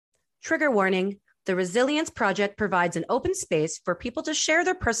Trigger warning. The Resilience Project provides an open space for people to share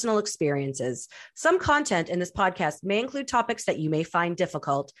their personal experiences. Some content in this podcast may include topics that you may find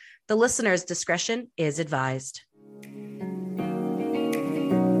difficult. The listener's discretion is advised.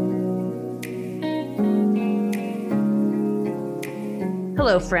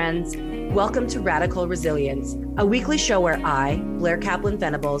 Hello, friends. Welcome to Radical Resilience, a weekly show where I, Blair Kaplan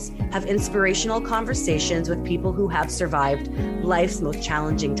Venables, have inspirational conversations with people who have survived life's most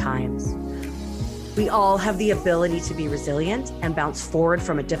challenging times. We all have the ability to be resilient and bounce forward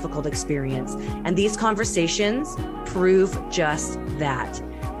from a difficult experience, and these conversations prove just that.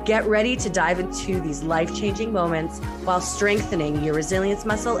 Get ready to dive into these life-changing moments while strengthening your resilience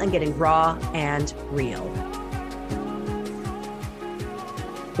muscle and getting raw and real.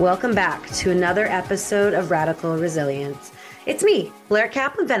 Welcome back to another episode of Radical Resilience. It's me, Blair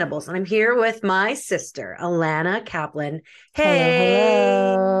Kaplan Venables, and I'm here with my sister, Alana Kaplan.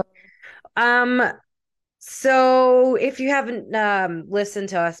 Hey. Hello. So if you haven't listened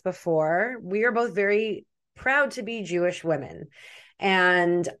to us before, we are both very proud to be Jewish women.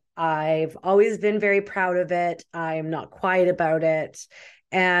 And I've always been very proud of it. I'm not quiet about it.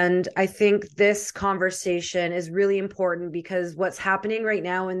 And I think this conversation is really important because what's happening right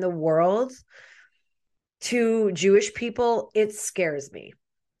now in the world to Jewish people, it scares me.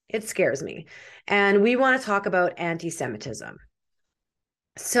 It scares me. And we want to talk about anti-Semitism.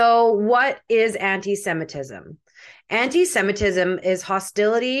 So what is anti-Semitism? Anti-Semitism is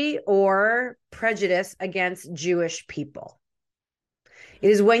hostility or prejudice against Jewish people. It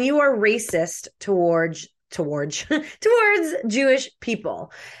is when you are racist towards Jewish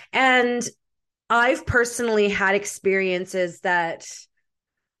people. And I've personally had experiences that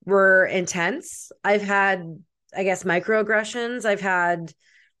were intense. I've had, I guess, microaggressions. I've had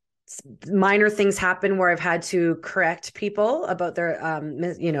minor things happen where I've had to correct people about their,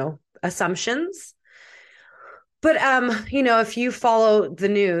 assumptions. But, if you follow the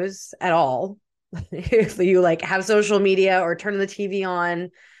news at all, if you have social media or turn the TV on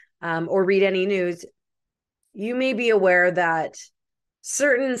or read any news, you may be aware that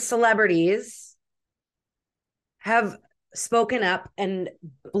certain celebrities have spoken up and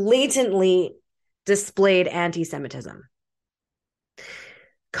blatantly displayed anti-Semitism.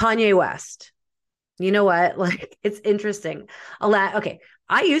 Kanye West. You know what? It's interesting. Okay.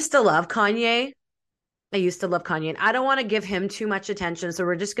 I used to love Kanye. And I don't want to give him too much attention. So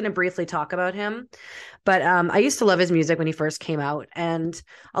we're just going to briefly talk about him. But I used to love his music when he first came out. And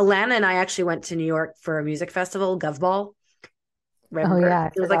Alana and I actually went to New York for a music festival, Govball. Oh Remember? yeah, I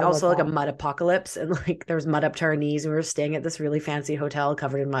It was forgot about also a that. mud apocalypse, and there was mud up to our knees. And we were staying at this really fancy hotel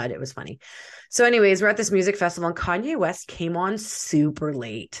covered in mud. It was funny. So, anyways, we're at this music festival, and Kanye West came on super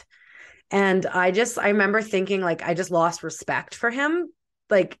late. And I remember thinking I just lost respect for him.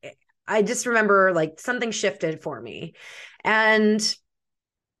 I just remember something shifted for me. And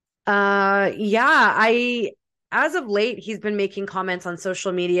I as of late, he's been making comments on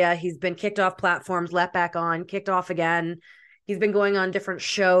social media. He's been kicked off platforms, let back on, kicked off again. He's been going on different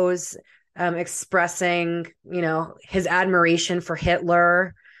shows, expressing, his admiration for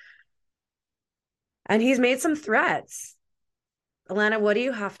Hitler. And he's made some threats. Alana, what do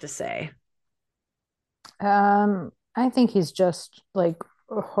you have to say? I think he's just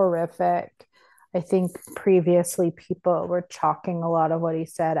horrific. I think previously people were chalking a lot of what he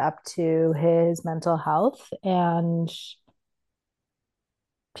said up to his mental health, and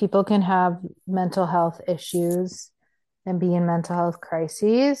people can have mental health issues and be in mental health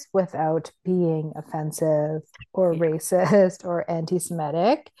crises without being offensive or Yeah. racist or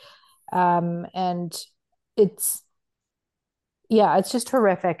anti-Semitic. And it's, yeah, it's just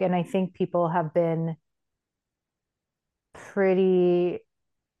horrific. And I think people have been pretty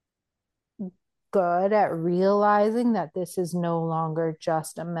good at realizing that this is no longer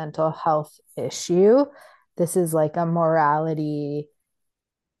just a mental health issue. This is like a morality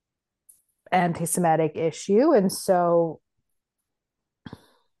anti-Semitic issue. And so,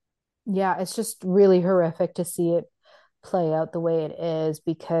 yeah, it's just really horrific to see it play out the way it is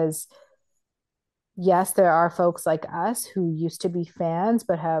because, yes, there are folks like us who used to be fans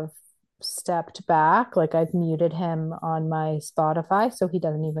but have stepped back. Like I've muted him on my Spotify so he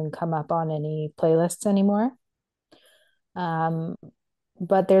doesn't even come up on any playlists anymore. Um,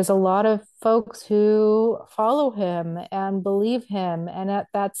 but there's a lot of folks who follow him and believe him, and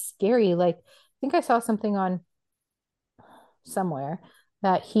that's scary. Like I think I saw something on somewhere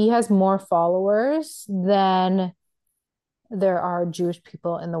that he has more followers than there are Jewish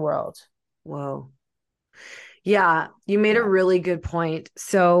people in the world. Whoa. Yeah, you made a Yeah. really good point.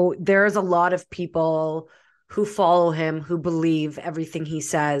 So there's a lot of people who follow him, who believe everything he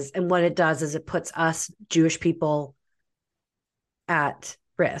says. And what it does is it puts us Jewish people at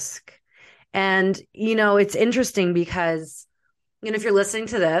risk. And, it's interesting because, if you're listening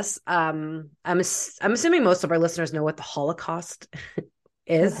to this, I'm assuming most of our listeners know what the Holocaust I would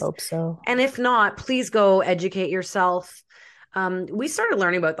is. hope so. And if not, please go educate yourself. We started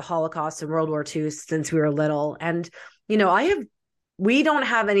learning about the Holocaust and World War II since we were little. And, we don't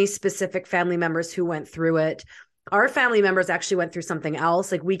have any specific family members who went through it. Our family members actually went through something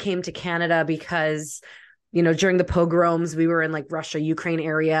else. Like we came to Canada because, during the pogroms, we were in like Russia, Ukraine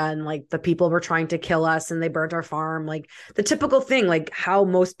area, and like the people were trying to kill us and they burnt our farm. Like the typical thing, like how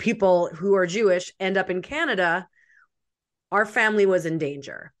most people who are Jewish end up in Canada. Our family was in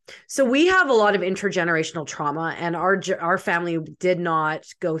danger. So we have a lot of intergenerational trauma, and our family did not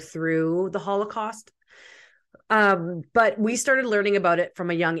go through the Holocaust. But we started learning about it from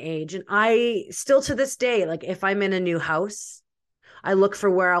a young age. And I still to this day, like if I'm in a new house, I look for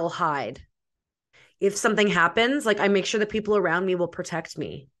where I'll hide. If something happens, like I make sure the people around me will protect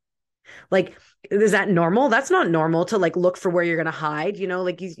me. Like, is that normal? That's not normal to like look for where you're gonna hide.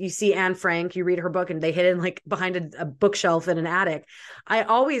 Like you see Anne Frank, you read her book and they hid in like behind a bookshelf in an attic. I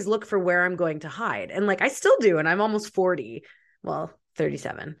always look for where I'm going to hide. And like I still do, and I'm almost 40. Well,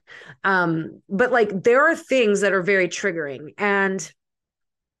 37. But like there are things that are very triggering. And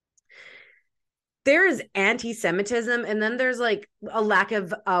there is anti-Semitism, and then there's like a lack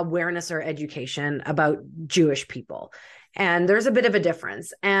of awareness or education about Jewish people. And there's a bit of a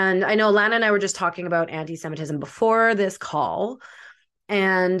difference. And I know Alana and I were just talking about anti-Semitism before this call.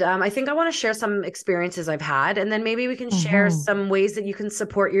 And I think I want to share some experiences I've had. And then maybe we can share Hmm. some ways that you can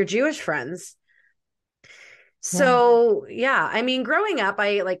support your Jewish friends. Yeah. So, yeah, I mean, growing up,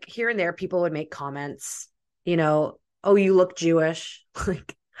 I like here and there, people would make comments, oh, you look Jewish.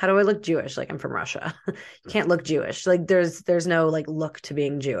 Like, how do I look Jewish? Like, I'm from Russia. You can't look Jewish. Like, there's no like look to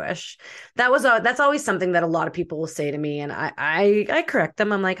being Jewish. That's always something that a lot of people will say to me, and I correct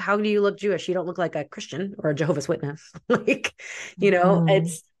them. I'm like, how do you look Jewish? You don't look like a Christian or a Jehovah's Witness. Like, Hmm.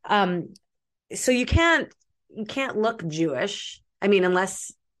 it's so you can't look Jewish. I mean,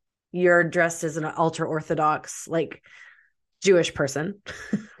 unless you're dressed as an ultra orthodox like Jewish person,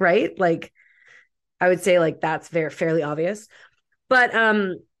 right? Like I would say like that's very fairly obvious. But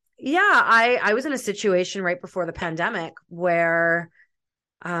yeah, I was in a situation right before the pandemic where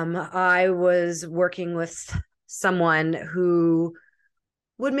I was working with someone who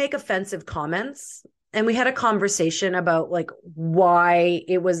would make offensive comments, and we had a conversation about like why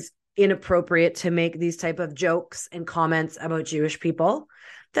it was inappropriate to make these type of jokes and comments about Jewish people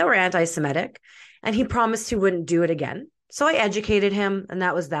that were anti-Semitic, and he promised he wouldn't do it again. So I educated him, and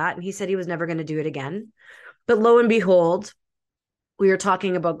that was that, and he said he was never going to do it again. But lo and behold, we were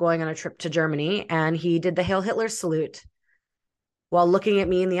talking about going on a trip to Germany, and he did the Hail Hitler salute while looking at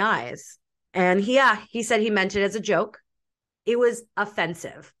me in the eyes. And he said he meant it as a joke. It was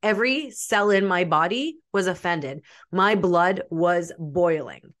offensive. Every cell in my body was offended. My blood was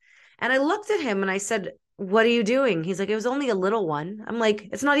boiling. And I looked at him and I said, "What are you doing?" He's like, "It was only a little one." I'm like,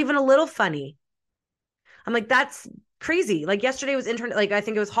 "It's not even a little funny." I'm like, "That's crazy." Like yesterday was internet, like I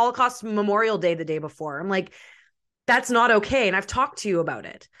think it was Holocaust Memorial Day the day before. I'm like, "That's not okay." And I've talked to you about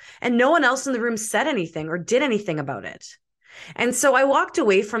it. And no one else in the room said anything or did anything about it. And so I walked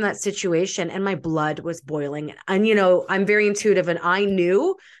away from that situation and my blood was boiling. And, I'm very intuitive and I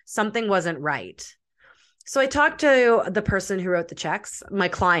knew something wasn't right. So I talked to the person who wrote the checks, my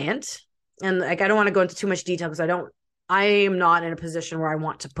client, and like I don't want to go into too much detail because I am not in a position where I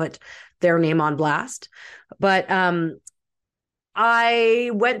want to put their name on blast. But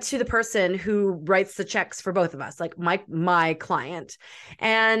I went to the person who writes the checks for both of us, like my client,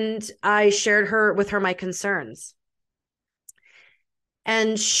 and I shared her with her my concerns.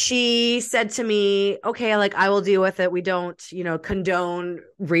 And she said to me, "Okay, like I will deal with it. We don't, condone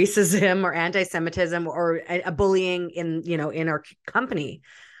racism or anti-Semitism or a bullying in our company."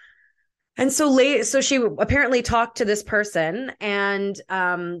 And so she apparently talked to this person, and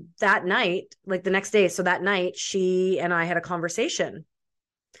that night, like the next day, so that night, she and I had a conversation,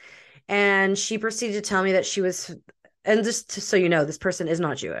 and she proceeded to tell me that she was, and just so you know, this person is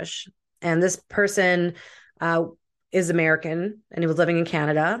not Jewish, and this person uh, is American, and he was living in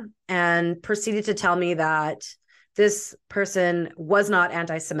Canada, and proceeded to tell me that this person was not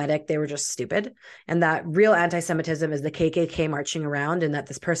anti-Semitic; they were just stupid, and that real anti-Semitism is the KKK marching around, and that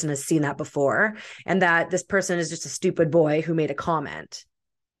this person has seen that before, and that this person is just a stupid boy who made a comment,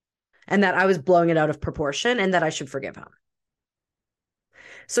 and that I was blowing it out of proportion, and that I should forgive him.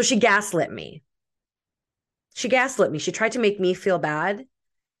 So she gaslit me. She gaslit me. She tried to make me feel bad.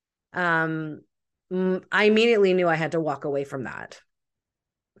 Um, I immediately knew I had to walk away from that.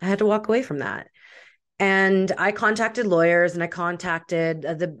 I had to walk away from that. And I contacted lawyers and I contacted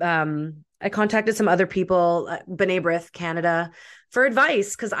some other people, B'nai B'rith Canada, for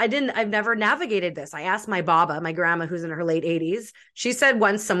advice because I've never navigated this. I asked my baba, my grandma, who's in her late 80s. She said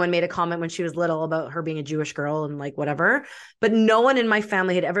once someone made a comment when she was little about her being a Jewish girl and like whatever, but no one in my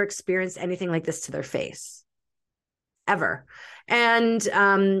family had ever experienced anything like this to their face, ever. And,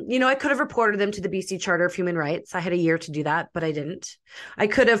 I could have reported them to the BC Charter of Human Rights. I had a year to do that, but I didn't. I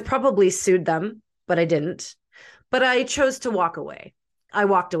could have probably sued them, but I didn't. But I chose to walk away. I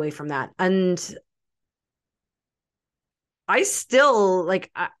walked away from that. And I still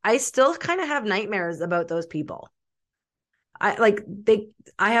kind of have nightmares about those people. I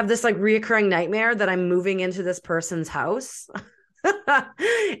have this like reoccurring nightmare that I'm moving into this person's house.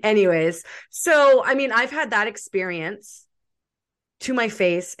 Anyways, so I mean, I've had that experience to my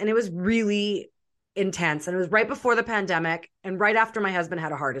face, and it was really intense. And it was right before the pandemic and right after my husband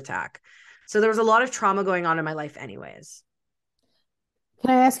had a heart attack. So there was a lot of trauma going on in my life, anyways. Can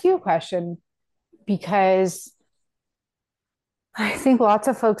I ask you a question? Because I think lots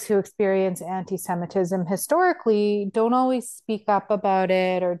of folks who experience anti-Semitism historically don't always speak up about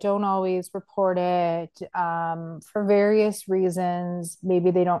it or don't always report it for various reasons.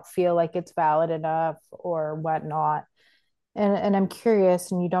 Maybe they don't feel like it's valid enough or whatnot. And I'm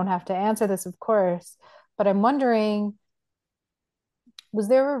curious, and you don't have to answer this, of course, but I'm wondering, was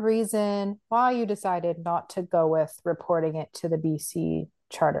there a reason why you decided not to go with reporting it to the BC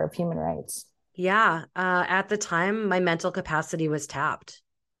Charter of Human Rights? Yeah, at the time, my mental capacity was tapped.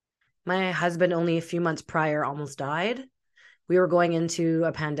 My husband, only a few months prior, almost died. We were going into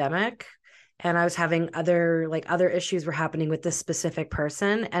a pandemic, and I was having other issues were happening with this specific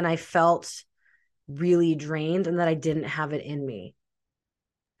person, and I felt really drained and that I didn't have it in me.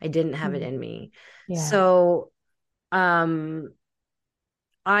 I didn't have it Hmm. in me. Yeah. So, um,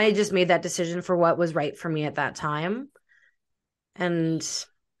 I just made that decision for what was right for me at that time. And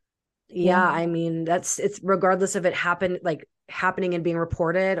yeah, Yeah. I mean, it's regardless of it happening and being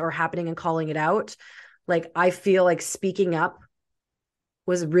reported or happening and calling it out. Like, I feel like speaking up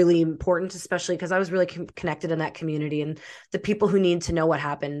was really important, especially because I was really connected in that community, and the people who need to know what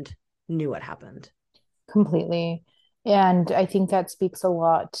happened knew what happened. Completely. And I think that speaks a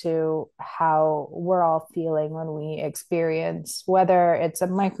lot to how we're all feeling when we experience whether it's a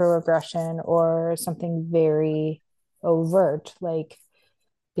microaggression or something very overt, like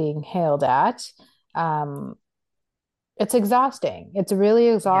being hailed at. Um, it's exhausting. It's really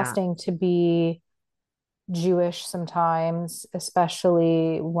Yeah. exhausting to be Jewish sometimes,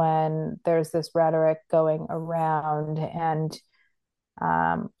 especially when there's this rhetoric going around. And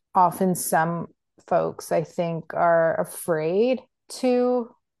often some folks, I think, are afraid to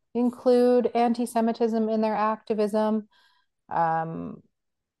include anti-Semitism in their activism. Um,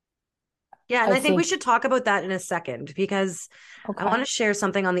 Yeah, and I I think we think, should talk about that in a second because I want okay, to share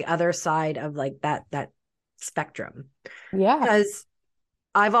something on the other side of like that spectrum. yeah, Because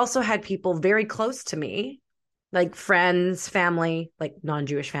I've also had people very close to me, like friends, family, like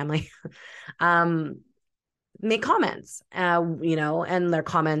non-Jewish family, um, make comments, and their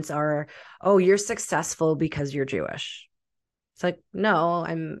comments are, "Oh, you're successful because you're Jewish." It's like, no,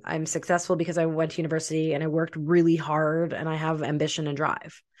 I'm successful because I went to university and I worked really hard and I have ambition and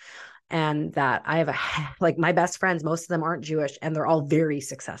drive. And that I have like my best friends, most of them aren't Jewish and they're all very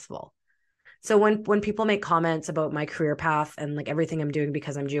successful. So when people make comments about my career path and like everything I'm doing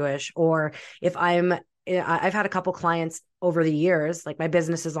because I'm Jewish, or if I've had a couple clients over the years, like my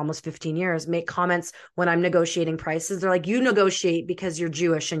business is almost 15 years, make comments when I'm negotiating prices. They're like, you negotiate because you're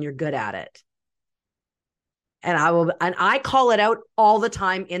Jewish and you're good at it. And I call it out all the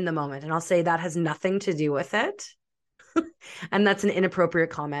time in the moment. And I'll say that has nothing to do with it. And that's an inappropriate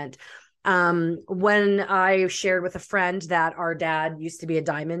comment. When I shared with a friend that our dad used to be a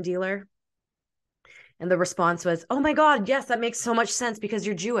diamond dealer, and the response was, "Oh my God, yes, that makes so much sense because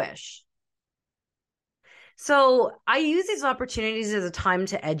you're Jewish." So I use these opportunities as a time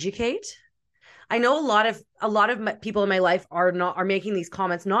to educate. I know a lot of people in my life are making these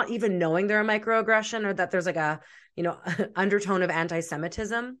comments, not even knowing they're a microaggression or that there's like a undertone of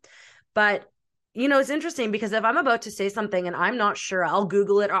anti-Semitism. But it's interesting because if I'm about to say something and I'm not sure, I'll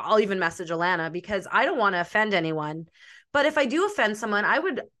Google it or I'll even message Alana because I don't want to offend anyone. But if I do offend someone, I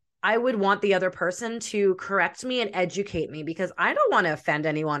would want the other person to correct me and educate me because I don't want to offend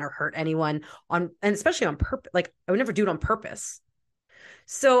anyone or hurt anyone and especially on purpose. Like I would never do it on purpose.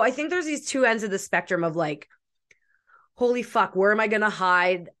 So I think there's these two ends of the spectrum of like, holy fuck, where am I going to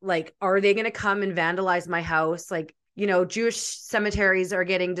hide? Like, are they going to come and vandalize my house? Like, Jewish cemeteries are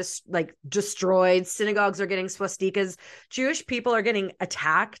getting just like destroyed, synagogues are getting swastikas, Jewish people are getting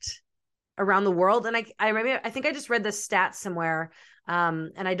attacked around the world. And I remember, I think I just read this stat somewhere,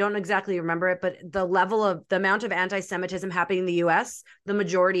 and I don't exactly remember it, but the amount of anti-Semitism happening in the US, the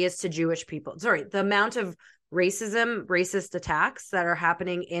majority is to Jewish people. Sorry, the amount of racist attacks that are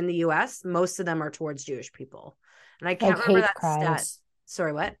happening in the US, most of them are towards Jewish people. And I can't Like remember hate that stat. crimes.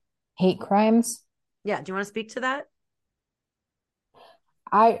 Sorry, what? Hate crimes. Yeah, do you want to speak to that?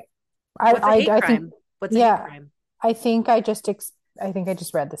 I What's a hate I think crime? What's a hate yeah, crime? I think I just I think I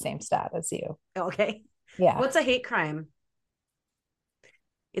just read the same stat as you. Okay. Yeah. What's a hate crime?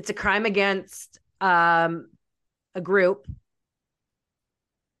 It's a crime against a group.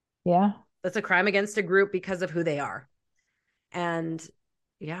 Yeah. It's a crime against a group because of who they are. And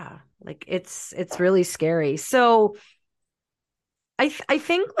yeah, like it's really scary. So I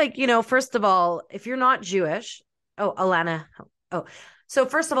think, like, first of all, if you're not Jewish, oh, Alana. Oh. So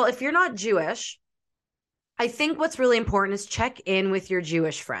first of all, if you're not Jewish, I think what's really important is check in with your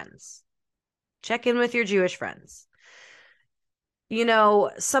Jewish friends. Check in with your Jewish friends.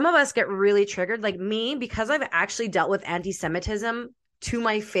 Some of us get really triggered, like me, because I've actually dealt with anti-Semitism to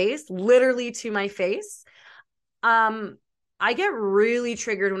my face, literally to my face. Um, I get really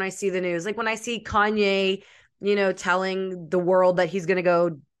triggered when I see the news. Like when I see Kanye, telling the world that he's gonna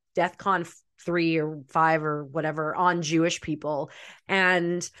go DEFCON 3 or 5 or whatever on Jewish people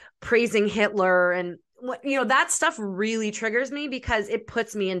and praising Hitler, and that stuff really triggers me because it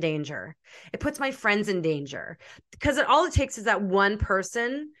puts me in danger. It puts my friends in danger because all it takes is that one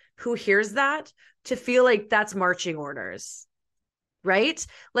person who hears that to feel like that's marching orders, right?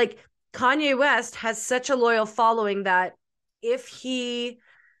 Like Kanye West has such a loyal following that if he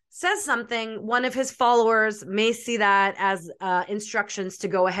says something, one of his followers may see that as instructions to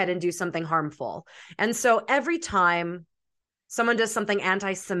go ahead and do something harmful. And so every time someone does something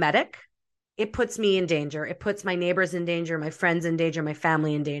anti Semitic, it puts me in danger. It puts my neighbors in danger, my friends in danger, my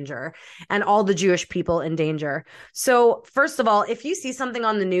family in danger, and all the Jewish people in danger. So, first of all, if you see something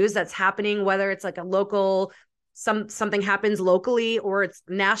on the news that's happening, whether it's like a local, something happens locally or it's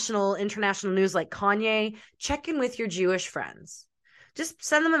national, international news like Kanye, check in with your Jewish friends. Just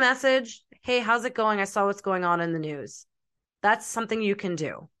send them a message. Hey, how's it going? I saw what's going on in the news. That's something you can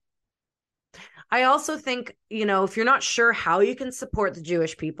do. I also think, if you're not sure how you can support the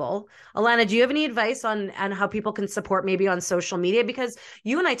Jewish people, Alana, do you have any advice on how people can support maybe on social media? Because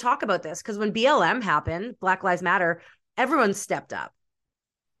you and I talk about this, because when BLM happened, Black Lives Matter, everyone stepped up.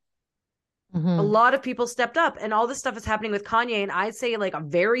 A Hmm. lot of people stepped up, and all this stuff is happening with Kanye. And I'd say like a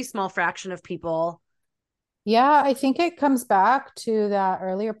very small fraction of people. Yeah, I think it comes back to that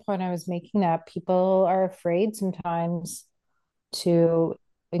earlier point I was making that people are afraid sometimes to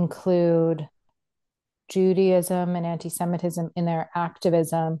include Judaism and anti-Semitism in their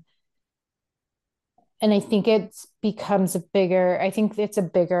activism. And I think I think it's a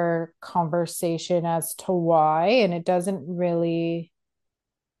bigger conversation as to why. And it doesn't really,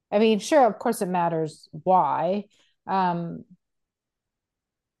 I mean, sure, of course it matters why. Um,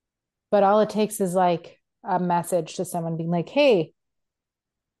 but all it takes is like a message to someone being like, hey,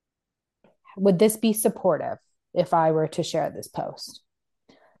 would this be supportive if I were to share this post?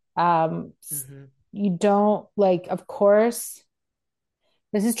 Um, Mm-hmm. you don't like, of course,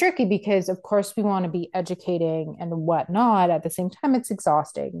 this is tricky because, of course, we want to be educating and whatnot. At the same time, it's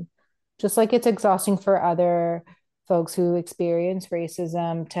exhausting, just like it's exhausting for other folks who experience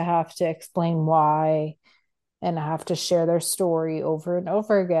racism to have to explain why and have to share their story over and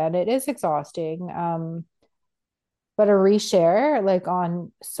over again. It is exhausting. But a reshare, like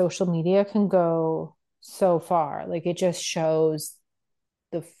on social media, can go so far. Like it just shows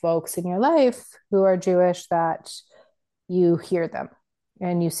the folks in your life who are Jewish that you hear them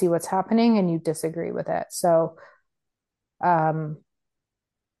and you see what's happening and you disagree with it. So, um,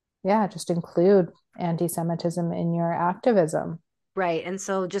 yeah, just include anti-Semitism in your activism. Right. And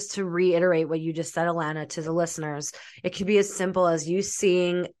so, just to reiterate what you just said, Alana, to the listeners, it could be as simple as you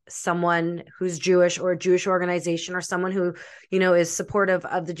seeing someone who's Jewish or a Jewish organization or someone who, is supportive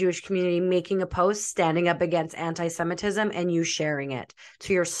of the Jewish community making a post standing up against anti Semitism and you sharing it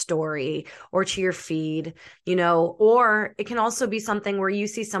to your story or to your feed, or it can also be something where you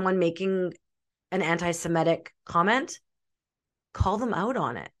see someone making an anti Semitic comment, call them out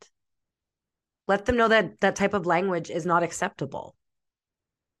on it. Let them know that that type of language is not acceptable.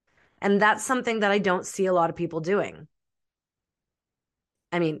 And that's something that I don't see a lot of people doing.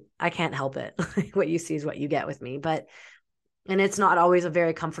 I mean, I can't help it. What you see is what you get with me, and it's not always a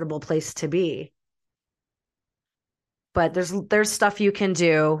very comfortable place to be. But there's stuff you can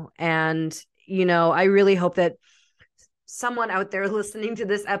do, and I really hope that someone out there listening to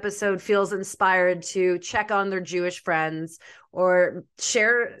this episode feels inspired to check on their Jewish friends or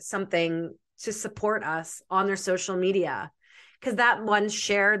share something to support us on their social media, because that one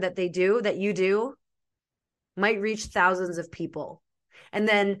share that they do, that you do, might reach thousands of people. And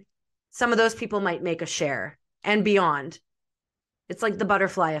then some of those people might make a share and beyond. It's like the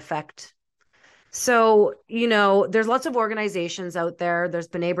butterfly effect. So, there's lots of organizations out there. There's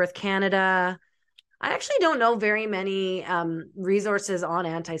B'nai B'rith Canada. I actually don't know very many resources on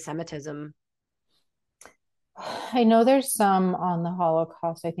anti-Semitism. I know there's some on the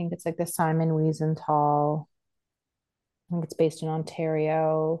Holocaust. I think it's like the Simon Wiesenthal. I think it's based in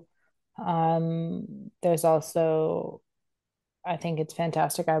Ontario. There's also, I think it's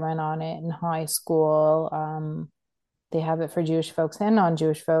fantastic. I went on it in high school. They have it for Jewish folks and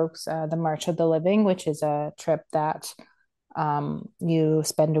non-Jewish folks. The March of the Living, which is a trip that you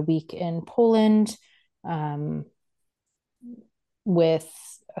spend a week in Poland um, with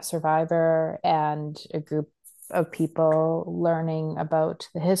a survivor and a group of people learning about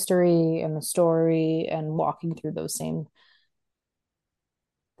the history and the story and walking through the same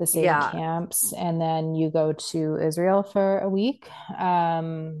Yeah. camps, and then you go to Israel for a week.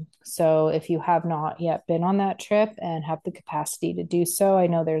 So if you have not yet been on that trip and have the capacity to do so, I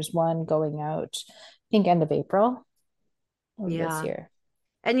know there's one going out, I think end of April of this Yeah. year.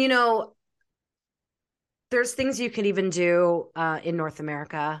 And there's things you can even do in North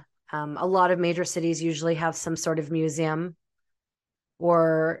America. A lot of major cities usually have some sort of museum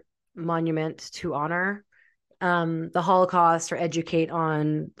or monument to honor the Holocaust or educate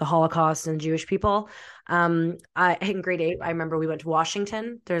on the Holocaust and Jewish people. In grade 8, I remember we went to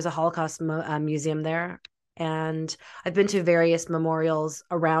Washington. There's a Holocaust museum there. And I've been to various memorials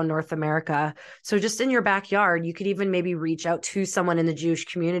around North America. So just in your backyard, you could even maybe reach out to someone in the Jewish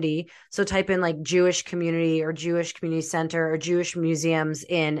community. So type in like Jewish community or Jewish community center or Jewish museums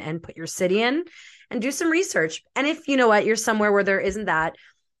in and put your city in and do some research. And if you know what, you're somewhere where there isn't that,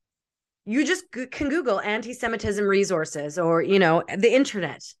 you just can Google anti-Semitism resources, or, the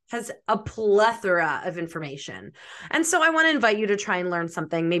internet has a plethora of information. And so I want to invite you to try and learn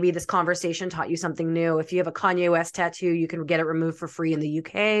something. Maybe this conversation taught you something new. If you have a Kanye West tattoo, you can get it removed for free in the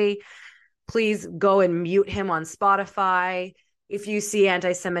UK. Please go and mute him on Spotify. If you see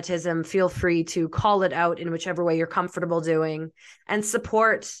anti-Semitism, feel free to call it out in whichever way you're comfortable doing, and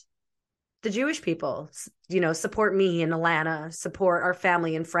support the Jewish people, support me and Alana, support our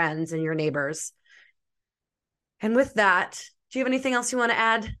family and friends and your neighbors. And with that, do you have anything else you want to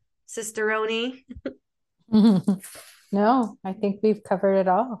add, Sister Roni? No, I think we've covered it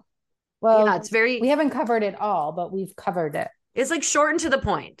all. Well, yeah, we haven't covered it all, but we've covered it. It's like short and to the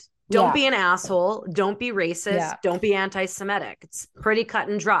point. Don't be an asshole. Don't be racist. Yeah. Don't be anti-Semitic. It's pretty cut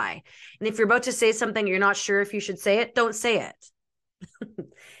and dry. And if you're about to say something you're not sure if you should say it, don't say it.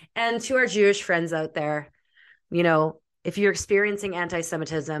 And to our Jewish friends out there, if you're experiencing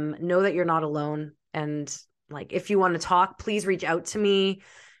anti-Semitism, know that you're not alone. And if you want to talk, please reach out to me.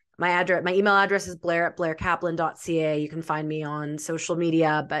 My email address is blair@blairkaplan.ca. You can find me on social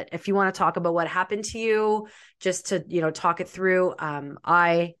media. But if you want to talk about what happened to you, just to, talk it through,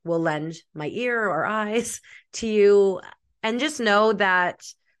 I will lend my ear or eyes to you. And just know that,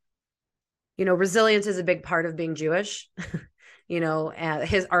 resilience is a big part of being Jewish.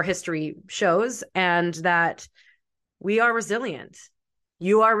 Our history shows, and that we are resilient.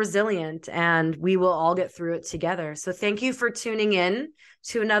 You are resilient, and we will all get through it together. So thank you for tuning in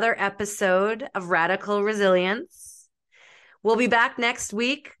to another episode of Radical Resilience. We'll be back next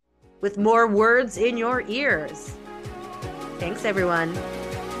week with more words in your ears. Thanks, everyone.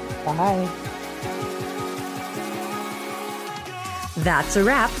 Bye. That's a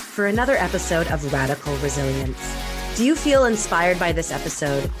wrap for another episode of Radical Resilience. Do you feel inspired by this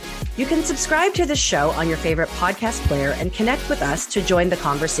episode? You can subscribe to the show on your favorite podcast player and connect with us to join the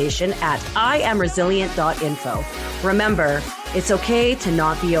conversation at IamResilient.info. Remember, it's okay to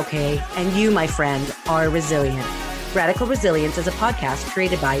not be okay, and you, my friend, are resilient. Radical Resilience is a podcast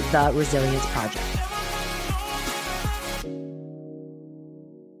created by The Resilience Project.